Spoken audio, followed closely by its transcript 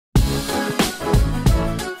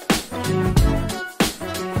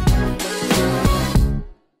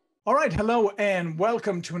All right, hello and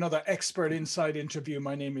welcome to another Expert Inside interview.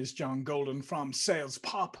 My name is John Golden from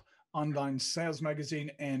SalesPOP, online sales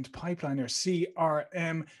magazine, and Pipeliner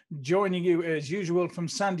CRM, joining you as usual from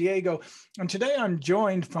San Diego. And today I'm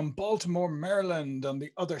joined from Baltimore, Maryland, on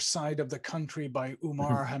the other side of the country by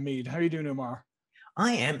Umar Hameed. How are you doing, Umar?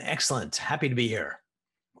 I am excellent. Happy to be here.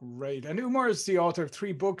 Great. And Umar is the author of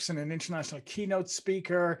 3 books and an international keynote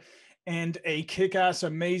speaker and a kick-ass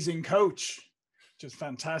amazing coach. Just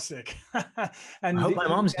fantastic. I hope my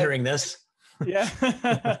mom's hearing this.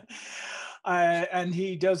 Yeah. And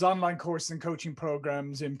he does online course and coaching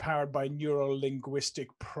programs empowered by neuro-linguistic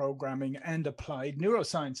programming and applied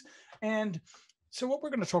neuroscience. And so what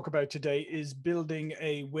we're going to talk about today is building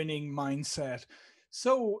a winning mindset.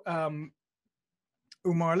 So,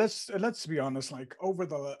 Umar, let's be honest. Like over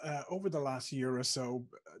the last year or so,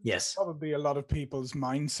 Yes. probably a lot of people's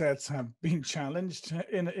mindsets have been challenged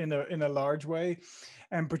in a large way,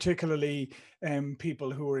 and particularly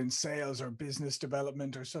people who are in sales or business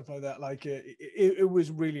development or stuff like that. Like it was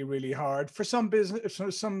really hard for some business, for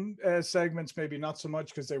some segments, maybe not so much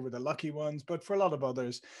because they were the lucky ones, but for a lot of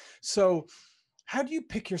others. So, how do you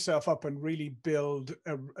pick yourself up and really build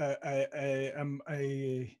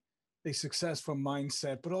a successful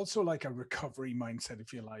mindset, but also like a recovery mindset,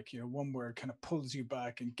 if you like, one where it kind of pulls you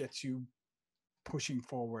back and gets you pushing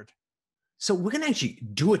forward? So we're going to actually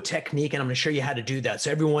do a technique, and I'm going to show you how to do that so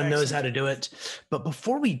everyone knows how to do it. But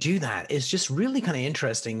before we do that, it's just really kind of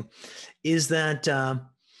interesting is that, how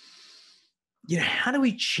do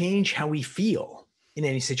we change how we feel in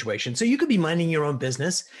any situation? So you could be minding your own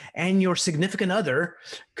business and your significant other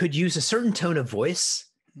could use a certain tone of voice.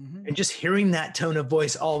 Mm-hmm. And just hearing that tone of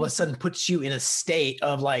voice all of a sudden puts you in a state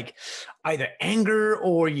of like either anger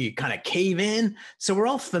or you kind of cave in. So we're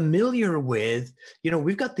all familiar with,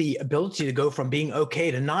 we've got the ability to go from being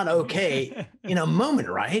okay to not okay in a moment,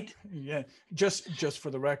 right? Yeah. Just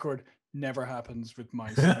for the record, never happens with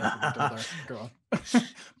my significant other. Go on.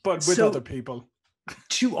 But with other people.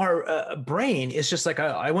 To our brain, it's just like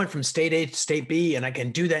I went from state A to state B, and I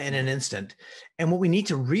can do that in an instant. And what we need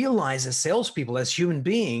to realize as salespeople, as human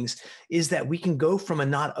beings, is that we can go from a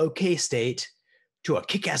not okay state to a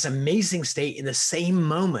kick-ass amazing state in the same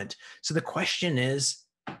moment. So the question is,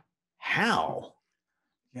 how?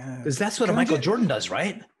 Yeah, because that's what Michael Jordan does,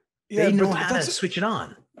 right? Yeah, they know how to switch it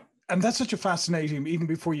on. And that's such a fascinating, even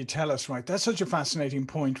before you tell us, right? That's such a fascinating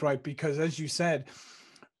point, right? Because as you said,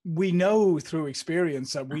 we know through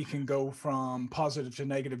experience that we can go from positive to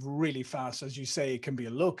negative really fast. As you say, it can be a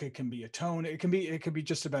look, it can be a tone, it can be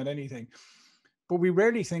just about anything. But we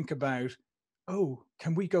rarely think about, oh,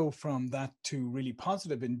 can we go from that to really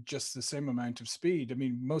positive in just the same amount of speed? I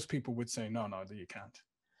mean, most people would say, no, you can't.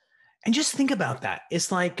 And just think about that.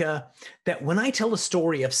 It's like that when I tell a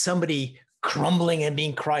story of somebody crumbling and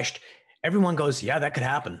being crushed, everyone goes, yeah, that could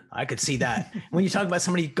happen. I could see that. When you talk about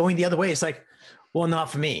somebody going the other way, it's like, well,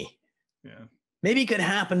 not for me. Yeah. Maybe it could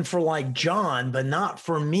happen for like John, but not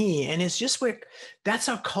for me. And it's just that's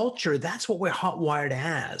our culture. That's what we're hot-wired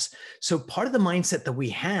as. So part of the mindset that we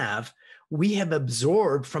have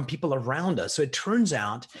absorbed from people around us. So it turns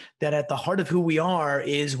out that at the heart of who we are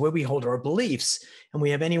is where we hold our beliefs. And we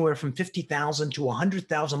have anywhere from 50,000 to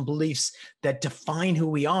 100,000 beliefs that define who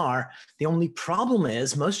we are. The only problem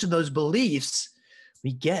is most of those beliefs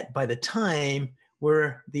we get by the time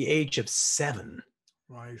we're the age of 7.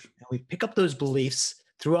 Right. And we pick up those beliefs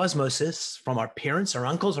through osmosis from our parents, our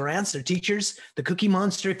uncles, our aunts, their teachers, the Cookie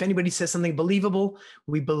Monster. If anybody says something believable,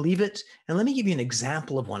 we believe it. And let me give you an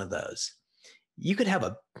example of one of those. You could have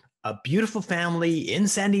a beautiful family in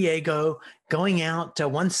San Diego going out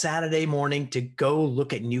one Saturday morning to go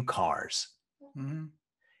look at new cars. Mm-hmm.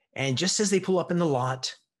 And just as they pull up in the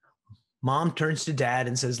lot, mom turns to dad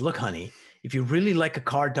and says, look, honey, if you really like a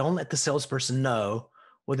car, don't let the salesperson know,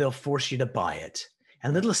 or they'll force you to buy it.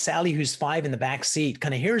 And little Sally, who's 5 in the back seat,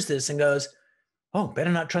 kind of hears this and goes, oh,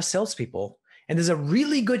 better not trust salespeople. And there's a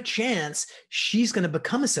really good chance she's going to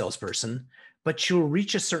become a salesperson, but she'll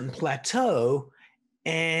reach a certain plateau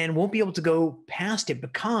and won't be able to go past it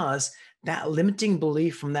because that limiting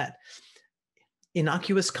belief from that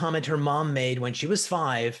innocuous comment her mom made when she was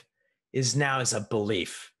 5 is now as a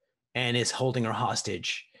belief and is holding her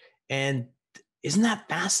hostage. And isn't that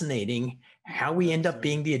fascinating how we end up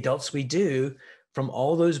being the adults we do from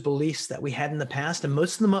all those beliefs that we had in the past? And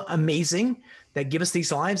most of them are amazing, that give us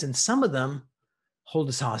these lives, and some of them hold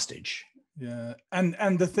us hostage. Yeah.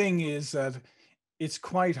 And the thing is that it's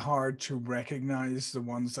quite hard to recognize the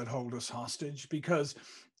ones that hold us hostage because,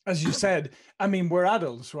 as you said, I mean, we're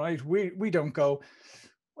adults, right? We don't go,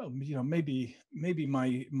 well, maybe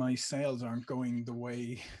my sales aren't going the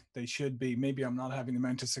way they should be. Maybe I'm not having the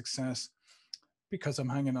amount of success because I'm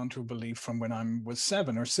hanging on to a belief from when I was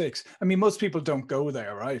 7 or 6. I mean, most people don't go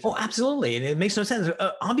there, right? Oh, absolutely. And it makes no sense.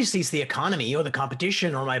 Obviously, it's the economy or the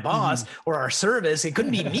competition or my boss or our service. It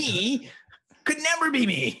couldn't be me. Could never be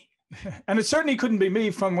me. And it certainly couldn't be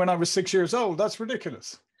me from when I was 6 years old. That's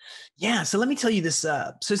ridiculous. Yeah. So let me tell you this.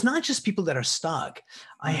 So it's not just people that are stuck.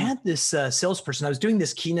 I had this salesperson. I was doing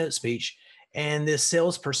this keynote speech, and this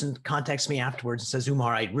salesperson contacts me afterwards and says,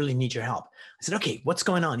 Umar, I really need your help. I said, okay, what's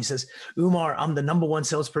going on? He says, Umar, I'm the number one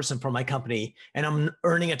salesperson for my company, and I'm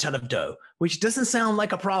earning a ton of dough, which doesn't sound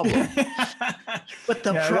like a problem. But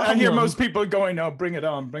the problem, I hear most people going, oh, bring it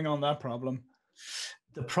on, bring on that problem.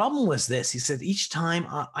 The problem was this. He said, each time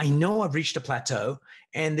I know I've reached a plateau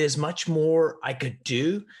and there's much more I could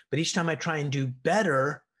do, but each time I try and do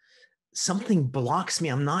better, something blocks me.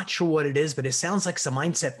 I'm not sure what it is, but it sounds like it's a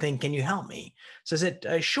mindset thing. Can you help me? So I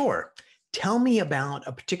said, sure. Tell me about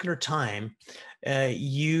a particular time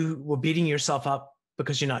you were beating yourself up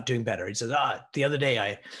because you're not doing better. He says, the other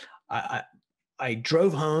day I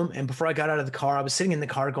drove home, and before I got out of the car, I was sitting in the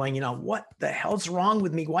car going, what the hell's wrong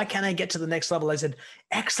with me? Why can't I get to the next level? I said,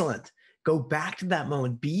 excellent. Go back to that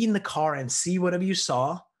moment, be in the car and see whatever you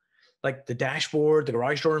saw, like the dashboard, the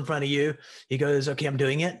garage door in front of you. He goes, okay, I'm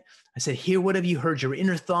doing it. I said, hear whatever you heard, your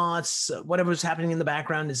inner thoughts, whatever was happening in the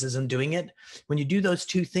background as I'm doing it. When you do those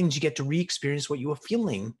two things, you get to re-experience what you were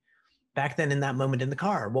feeling back then in that moment in the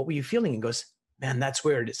car. What were you feeling? And goes, man, that's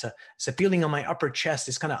weird. It's a feeling on my upper chest.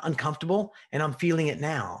 It's kind of uncomfortable, and I'm feeling it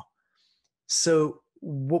now. So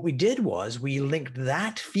what we did was we linked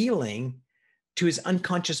that feeling to his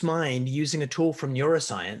unconscious mind using a tool from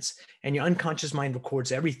neuroscience, and your unconscious mind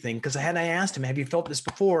records everything. Because had I asked him, have you felt this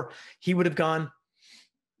before? He would have gone,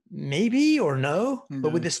 maybe or no.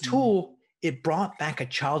 But with this tool, it brought back a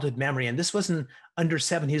childhood memory. And this wasn't under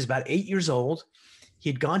 7. He was about 8 years old.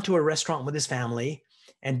 He'd gone to a restaurant with his family.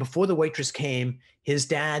 And before the waitress came, his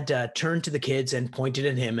dad turned to the kids and pointed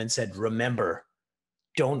at him and said, remember,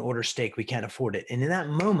 don't order steak. We can't afford it. And in that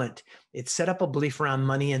moment, it set up a belief around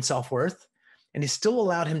money and self-worth. And it still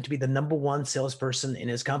allowed him to be the number one salesperson in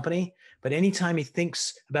his company. But anytime he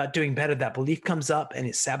thinks about doing better, that belief comes up and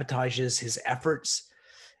it sabotages his efforts.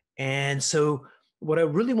 And so what I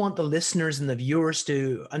really want the listeners and the viewers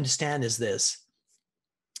to understand is this,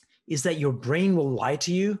 is that your brain will lie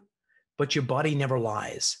to you, but your body never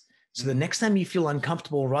lies. So the next time you feel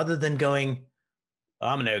uncomfortable, rather than going,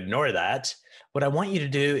 I'm going to ignore that, what I want you to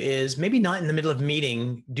do is maybe not in the middle of a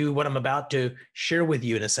meeting, do what I'm about to share with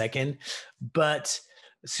you in a second, but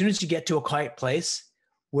as soon as you get to a quiet place,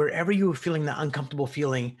 wherever you are feeling that uncomfortable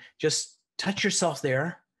feeling, just touch yourself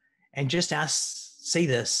there and just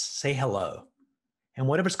say say hello. And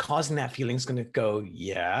whatever's causing that feeling is going to go,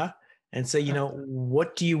 yeah. And say,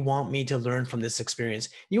 what do you want me to learn from this experience?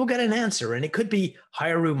 You'll get an answer, and it could be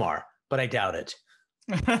hire Umar, but I doubt it.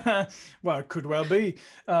 Well, it could well be.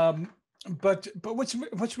 But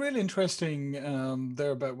what's really interesting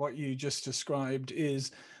there about what you just described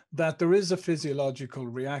is that there is a physiological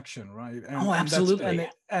reaction, right? And, absolutely.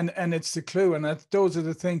 And it's the clue, and those are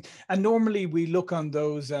the things. And normally we look on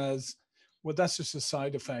those as, well, that's just a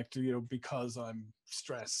side effect, because I'm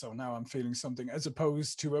stressed. So now I'm feeling something, as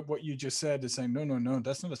opposed to what you just said is saying, no,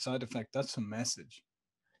 that's not a side effect. That's a message.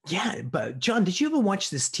 Yeah. But John, did you ever watch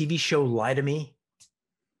this TV show, Lie to Me?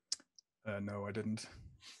 No, I didn't.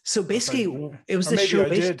 So basically, it was this show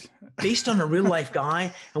based on a real life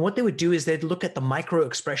guy. And what they would do is they'd look at the micro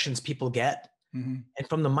expressions people get. Mm-hmm. And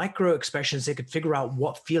from the micro expressions, they could figure out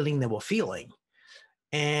what feeling they were feeling.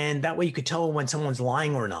 And that way you could tell when someone's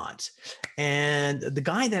lying or not. And the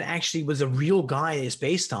guy that actually was a real guy is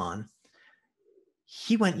based on,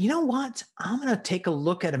 he went, you know what? I'm going to take a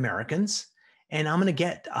look at Americans, and I'm going to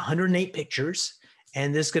get 108 pictures.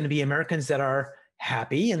 And there's going to be Americans that are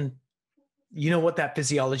happy, and you know what that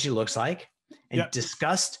physiology looks like. And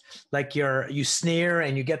disgust, like you sneer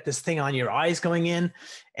and you get this thing on your eyes going in.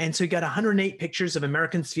 And so you got 108 pictures of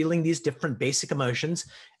Americans feeling these different basic emotions.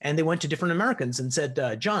 And they went to different Americans and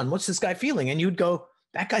said, John, what's this guy feeling? And you'd go,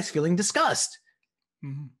 that guy's feeling disgust.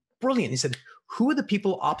 Mm-hmm. Brilliant. He said, who are the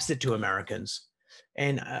people opposite to Americans?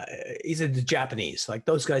 And he said, the Japanese, like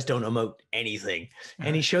those guys don't emote anything. Uh-huh.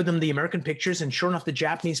 And he showed them the American pictures. And sure enough, the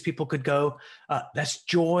Japanese people could go, that's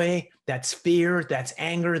joy, that's fear, that's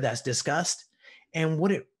anger, that's disgust. And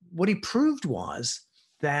what he proved was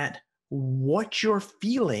that what you're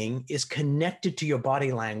feeling is connected to your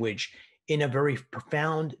body language in a very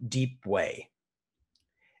profound, deep way.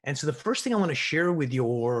 And so the first thing I want to share with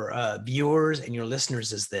your viewers and your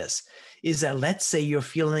listeners is this, is that let's say you're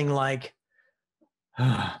feeling like,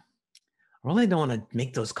 I really don't want to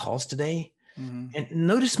make those calls today. Mm-hmm. And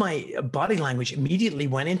notice my body language immediately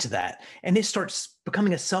went into that. And it starts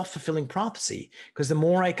becoming a self-fulfilling prophecy, because the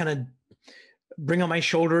more I kind of bring up my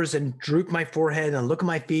shoulders and droop my forehead and look at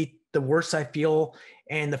my feet, the worse I feel.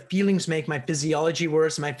 And the feelings make my physiology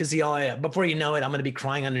worse. My physiology, before you know it, I'm going to be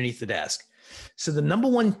crying underneath the desk. So the number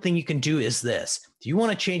one thing you can do is this. Do you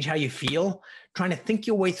want to change how you feel? Trying to think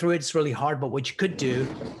your way through it's really hard, but what you could do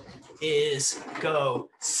is go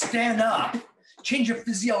stand up, change your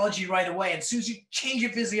physiology right away. And as soon as you change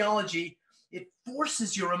your physiology, it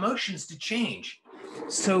forces your emotions to change.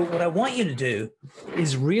 So what I want you to do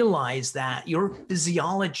is realize that your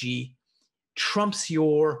physiology trumps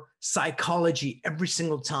your psychology every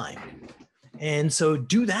single time. And so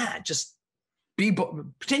do that. Just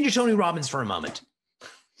pretend you're Tony Robbins for a moment.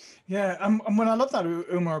 Yeah, and when I love that,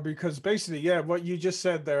 Umar, because basically, yeah, what you just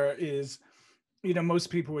said there is, most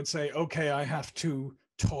people would say, okay, I have to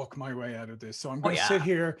talk my way out of this. So I'm going to sit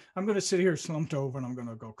here. I'm going to sit here slumped over, and I'm going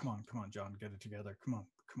to go, come on, John, get it together. Come on.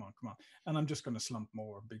 And I'm just going to slump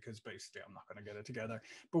more, because basically I'm not going to get it together.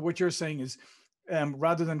 But what you're saying is,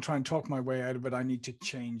 rather than try and talk my way out of it, I need to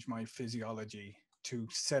change my physiology to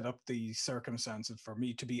set up the circumstances for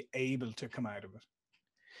me to be able to come out of it.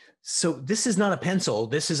 So this is not a pencil.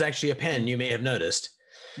 This is actually a pen, you may have noticed.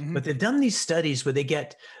 Mm-hmm. But they've done these studies where they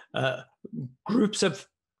get groups of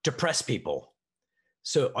depressed people.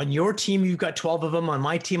 So on your team, you've got 12 of them. On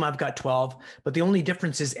my team, I've got 12. But the only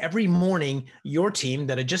difference is every morning, your team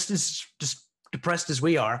that are just as depressed as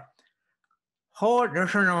we are, hold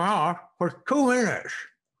this in the mouth for 2 minutes.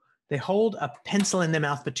 They hold a pencil in their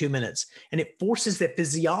mouth for 2 minutes, and it forces their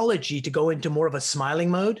physiology to go into more of a smiling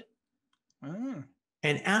mode. Mm.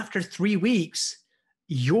 And after 3 weeks,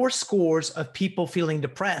 your scores of people feeling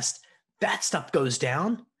depressed, that stuff goes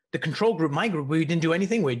down. The control group, my group, we didn't do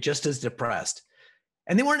anything. We're just as depressed.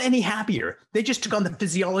 And they weren't any happier. They just took on the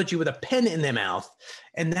physiology with a pen in their mouth.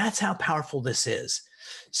 And that's how powerful this is.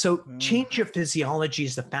 So change your physiology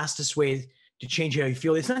is the fastest way to change how you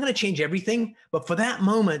feel. It's not going to change everything, but for that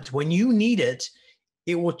moment, when you need it,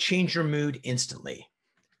 it will change your mood instantly.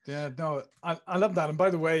 Yeah, no, I love that. And by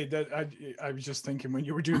the way, that I was just thinking when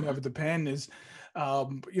you were doing that with the pen is,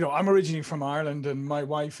 I'm originally from Ireland, and my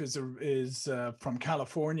wife is from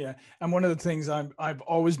California. And one of the things I've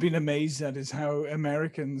always been amazed at is how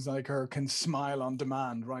Americans like her can smile on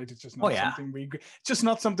demand. Right? It's just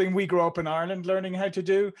not something we grew up in Ireland learning how to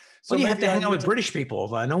do. So you have to hang out with British people.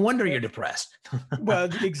 No wonder you're depressed. Well,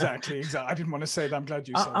 exactly. I didn't want to say that. I'm glad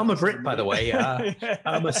you said I'm a Brit, by the way.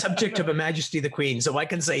 I'm a subject of Her Majesty the Queen, so I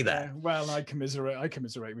can say that. Well, I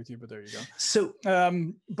commiserate with you, but there you go. So,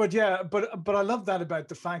 but I love that about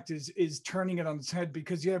the fact is turning it on its head,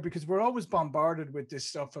 because we're always bombarded with this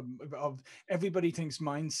stuff of everybody thinks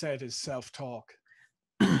mindset is self-talk.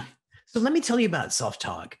 So let me tell you about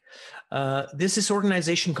self-talk. There's this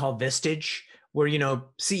organization called Vistage, where,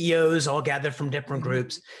 CEOs all gather from different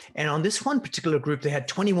groups. And on this one particular group, they had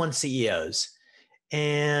 21 CEOs.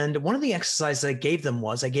 And one of the exercises I gave them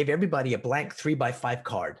was I gave everybody a blank 3x5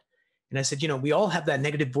 card. And I said, we all have that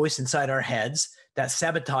negative voice inside our heads that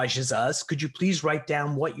sabotages us. Could you please write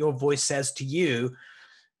down what your voice says to you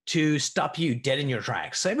to stop you dead in your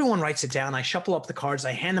tracks? So everyone writes it down. I shuffle up the cards.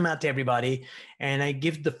 I hand them out to everybody. And I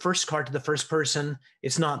give the first card to the first person.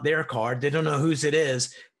 It's not their card. They don't know whose it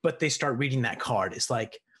is, but they start reading that card. It's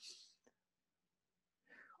like,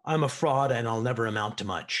 I'm a fraud and I'll never amount to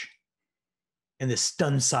much. And this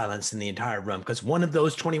stunned silence in the entire room, because one of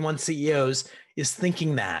those 21 CEOs is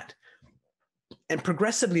thinking that. And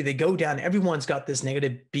progressively, they go down. Everyone's got this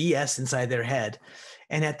negative BS inside their head.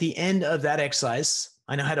 And at the end of that exercise,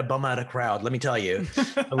 I know how to bum out a crowd, let me tell you.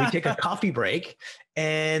 We take a coffee break,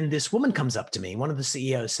 and this woman comes up to me. One of the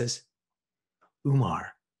CEOs says,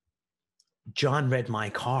 Umar, John read my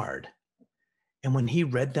card. And when he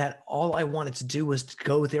read that, all I wanted to do was to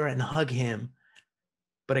go there and hug him.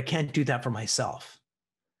 But I can't do that for myself.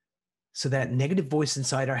 So that negative voice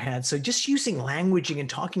inside our head. So just using languaging and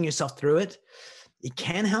talking yourself through it, it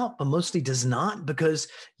can help, but mostly does not, because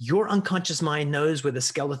your unconscious mind knows where the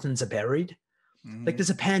skeletons are buried. Mm-hmm. Like there's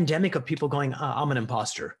a pandemic of people going, I'm an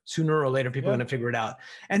imposter. Sooner or later, people are going to figure it out.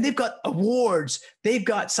 And they've got awards, they've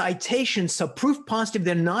got citations. So proof positive,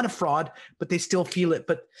 they're not a fraud, but they still feel it.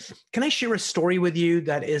 But can I share a story with you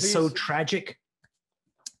that is so tragic?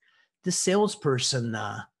 This salesperson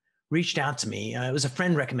reached out to me. It was a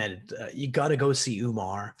friend recommended, you got to go see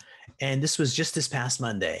Umar. And this was just this past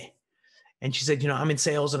Monday. And she said, I'm in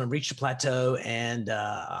sales and I've reached a plateau. And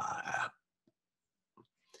let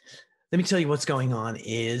me tell you what's going on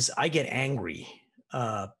is I get angry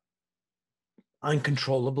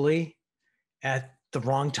uncontrollably at the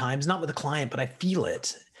wrong times, not with the client, but I feel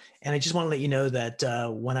it. And I just want to let you know that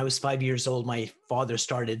when I was 5 years old, my father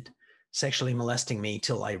started sexually molesting me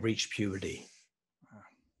till I reached puberty.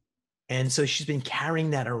 And so she's been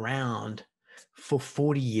carrying that around for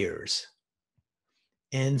 40 years.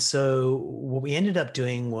 And so what we ended up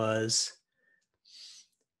doing was,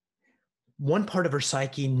 one part of her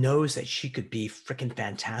psyche knows that she could be freaking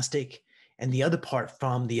fantastic. And the other part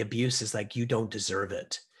from the abuse is like, you don't deserve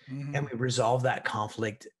it. Mm-hmm. And we resolved that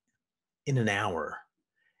conflict in an hour.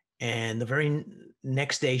 And the very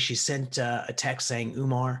next day she sent a text saying,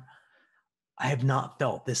 Umar, I have not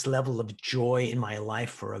felt this level of joy in my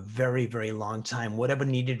life for a very, very long time. Whatever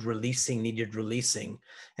needed releasing, needed releasing.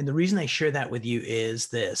 And the reason I share that with you is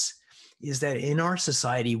this, is that in our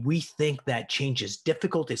society, we think that change is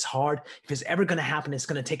difficult, it's hard. If it's ever going to happen, it's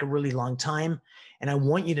going to take a really long time. And I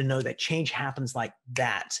want you to know that change happens like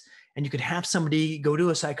that. And you could have somebody go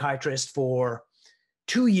to a psychiatrist for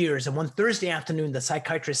 2 years, and one Thursday afternoon, the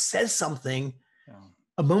psychiatrist says something. Yeah.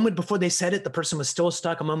 A moment before they said it, the person was still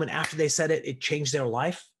stuck. A moment after they said it, it changed their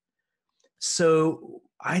life. So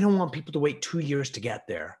I don't want people to wait 2 years to get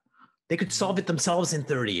there. They could solve it themselves in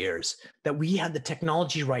 30 years. That we have the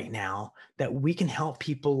technology right now that we can help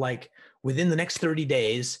people, like within the next 30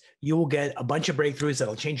 days, you will get a bunch of breakthroughs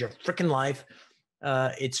that'll change your freaking life.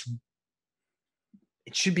 It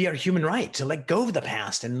should be our human right to let go of the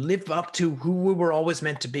past and live up to who we were always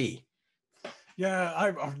meant to be. Yeah,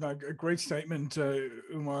 I've a great statement,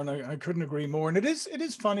 Umar, and I couldn't agree more. And it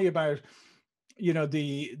is funny about,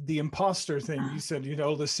 the imposter thing. You said,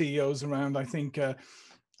 all the CEOs around. I think a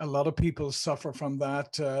lot of people suffer from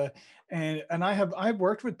that. And I've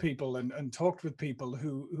worked with people and talked with people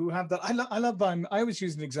who have that. I always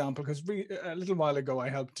use an example because a little while ago I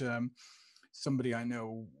helped somebody I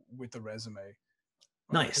know with a resume.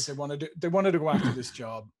 Nice. They wanted to go after this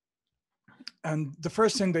job. And the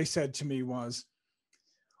first thing they said to me was,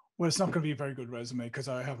 well, it's not going to be a very good resume because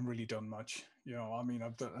I haven't really done much.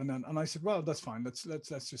 I've done, and I said, well, that's fine. Let's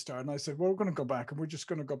just start. And I said, well, we're going to go back and we're just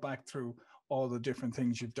going to go back through all the different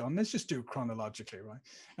things you've done. Let's just do it chronologically, right?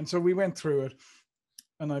 And so we went through it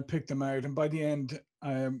and I picked them out. And by the end,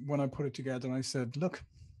 when I put it together, I said, look,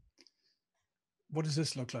 what does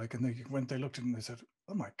this look like? And they looked at it and they said,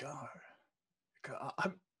 oh my God,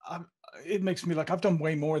 it makes me like I've done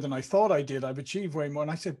way more than I thought I did. I've achieved way more.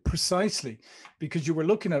 And I said, precisely, because you were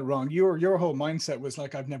looking at it wrong. Your whole mindset was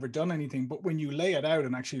like, I've never done anything. But when you lay it out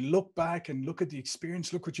and actually look back and look at the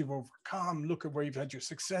experience, look what you've overcome, look at where you've had your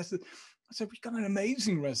successes, I said, we've got an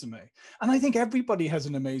amazing resume. And I think everybody has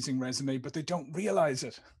an amazing resume, but they don't realize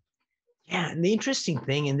it. Yeah. And the interesting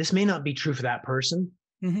thing, and this may not be true for that person,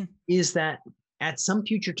 is that at some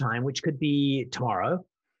future time, which could be tomorrow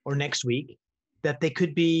or next week, that they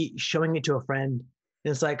could be showing it to a friend.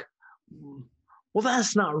 And it's like, well,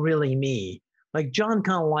 that's not really me. Like John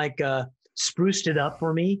kind of like spruced it up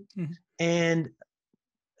for me. And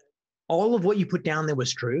all of what you put down there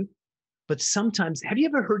was true. But sometimes, have you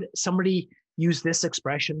ever heard somebody use this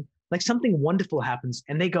expression? Like something wonderful happens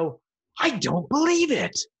and they go, I don't believe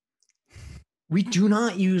it. We do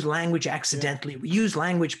not use language accidentally. We use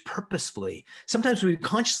language purposefully. Sometimes we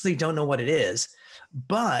consciously don't know what it is,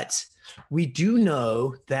 but we do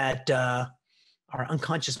know that our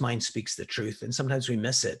unconscious mind speaks the truth, and sometimes we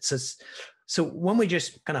miss it. So when we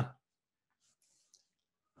just kind of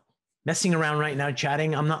messing around right now,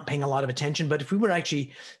 chatting, I'm not paying a lot of attention, but if we were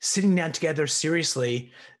actually sitting down together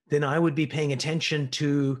seriously, then I would be paying attention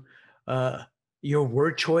to your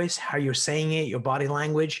word choice, how you're saying it, your body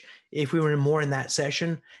language, if we were more in that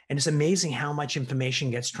session. And it's amazing how much information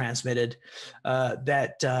gets transmitted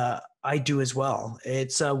that I do as well.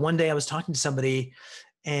 It's one day I was talking to somebody,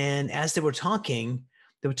 and as they were talking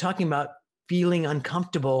about feeling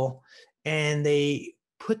uncomfortable, and they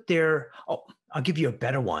put I'll give you a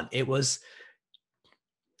better one.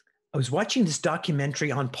 I was watching this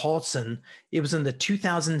documentary on Paulson. It was in the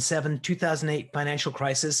 2007, 2008 financial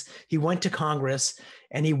crisis. He went to Congress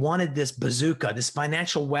and he wanted this bazooka, this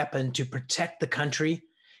financial weapon to protect the country. And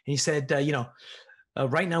he said,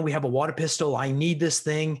 right now we have a water pistol. I need this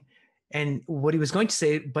thing. And what he was going to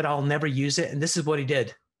say, but I'll never use it. And this is what he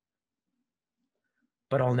did.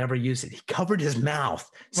 But I'll never use it. He covered his mouth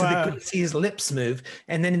so they couldn't see his lips move.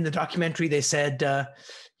 And then in the documentary, they said,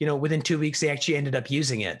 within 2 weeks, they actually ended up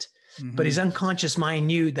using it. But his unconscious mind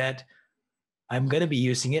knew that I'm going to be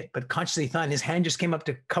using it, but consciously thought, and his hand just came up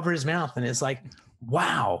to cover his mouth. And it's like,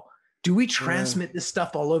 wow, do we transmit this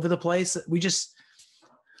stuff all over the place? We just,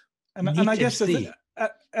 and I guess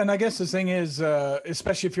And I guess the thing is,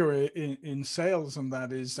 especially if you're in sales, and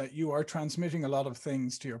that is that you are transmitting a lot of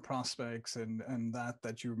things to your prospects, and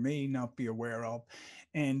that you may not be aware of,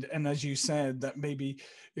 and as you said, that maybe,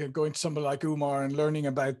 going to somebody like Umar and learning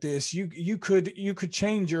about this, you could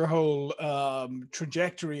change your whole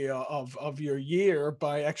trajectory of your year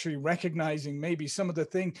by actually recognizing maybe some of the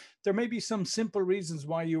thing. There may be some simple reasons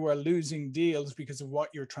why you are losing deals because of what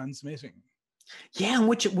you're transmitting. Yeah, and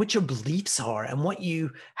what your beliefs are and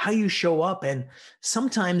how you show up. And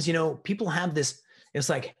sometimes, people have this, it's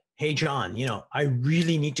like, hey, John, I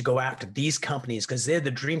really need to go after these companies because they're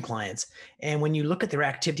the dream clients. And when you look at their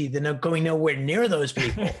activity, they're not going nowhere near those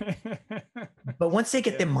people. But once they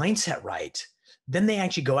get their mindset right, then they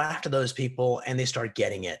actually go after those people and they start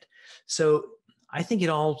getting it. So I think it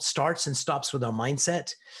all starts and stops with our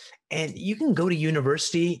mindset. And you can go to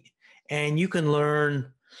university and you can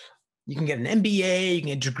get an MBA, you can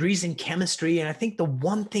get degrees in chemistry. And I think the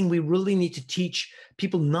one thing we really need to teach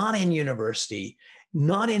people, not in university,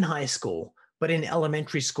 not in high school, but in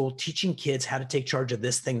elementary school, teaching kids how to take charge of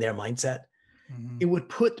this thing, their mindset. Mm-hmm. It would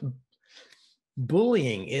put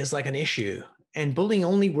bullying is like an issue. And bullying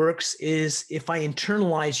only works is if I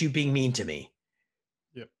internalize you being mean to me.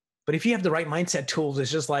 Yep. But if you have the right mindset tools,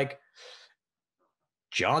 it's just like,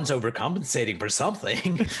 John's overcompensating for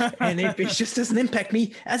something. And if it just doesn't impact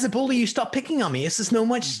me as a bully, you stop picking on me. It's just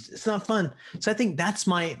it's not fun. So I think that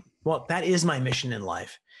is my mission in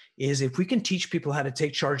life, is if we can teach people how to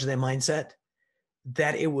take charge of their mindset,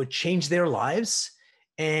 that it would change their lives.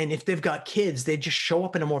 And if they've got kids, they just show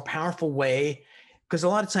up in a more powerful way. Because a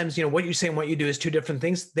lot of times, what you say and what you do is two different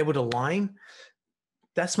things. They would align.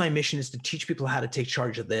 That's my mission, is to teach people how to take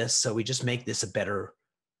charge of this. So we just make this a better,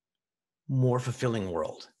 more fulfilling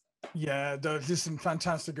world. Yeah, listen,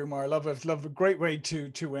 fantastic, Umar. I love it. Love a great way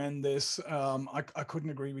to end this. I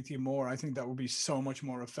couldn't agree with you more. I think that would be so much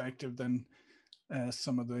more effective than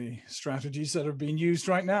some of the strategies that are being used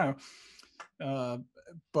right now.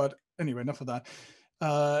 But anyway, enough of that.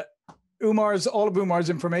 All of Umar's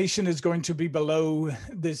information is going to be below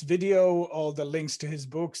this video, all the links to his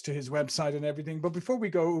books, to his website and everything. But before we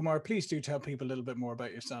go, Umar, please do tell people a little bit more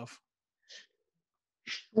about yourself.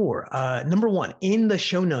 Sure. Number one, in the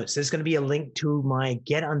show notes, there's going to be a link to my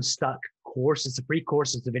Get Unstuck course. It's a free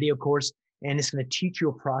course. It's a video course, and it's going to teach you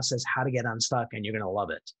a process how to get unstuck, and you're going to love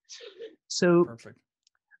it. So perfect.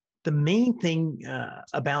 The main thing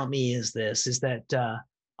about me is that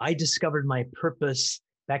I discovered my purpose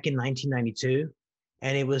back in 1992,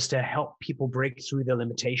 and it was to help people break through their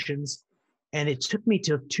limitations. And it took me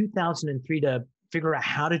to 2003 to figure out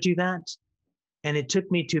how to do that. And it took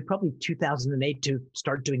me to probably 2008 to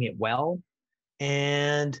start doing it well.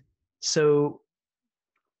 And so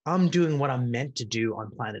I'm doing what I'm meant to do on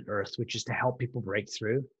planet Earth, which is to help people break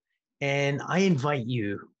through. And I invite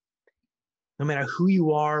you, no matter who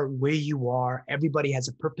you are, where you are, everybody has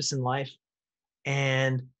a purpose in life,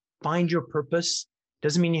 and find your purpose.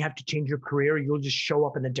 Doesn't mean you have to change your career. You'll just show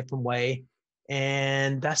up in a different way.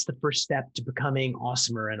 And that's the first step to becoming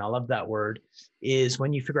awesomer. And I love that word, is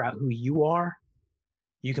when you figure out who you are,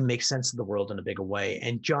 you can make sense of the world in a bigger way.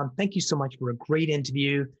 And John, thank you so much for a great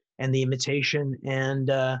interview and the invitation.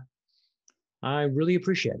 And I really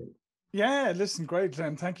appreciate it. Yeah, listen, great.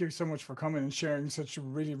 Thank you so much for coming and sharing such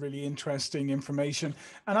really, really interesting information.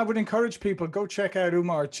 And I would encourage people, go check out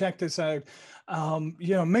Umar, check this out.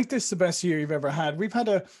 Make this the best year you've ever had. We've had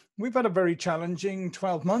a very challenging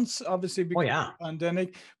 12 months, obviously, because of the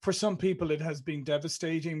pandemic. For some people, it has been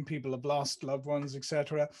devastating. People have lost loved ones,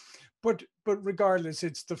 etc. But regardless,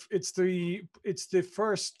 it's the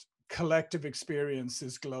first collective experience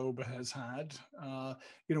this globe has had,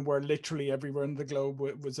 where literally everywhere in the globe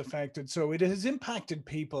was affected. So it has impacted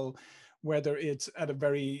people, whether it's at a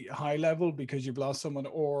very high level because you've lost someone,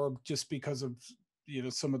 or just because of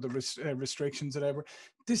some of the restrictions, whatever.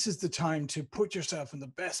 This is the time to put yourself in the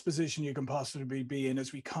best position you can possibly be in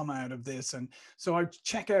as we come out of this. And so I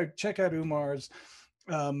check out Umar's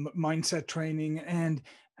mindset training, and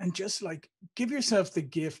just like give yourself the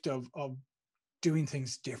gift of doing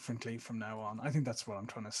things differently from now on. I think that's what I'm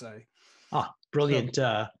trying to say. Ah, brilliant.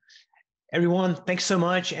 So, everyone, thanks so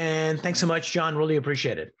much. And thanks so much, John. Really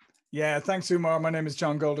appreciate it. Yeah, thanks, Umar. My name is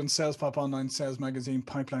John Golden, SalesPOP Online Sales Magazine,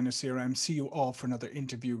 Pipeliner CRM. See you all for another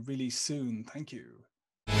interview really soon. Thank you.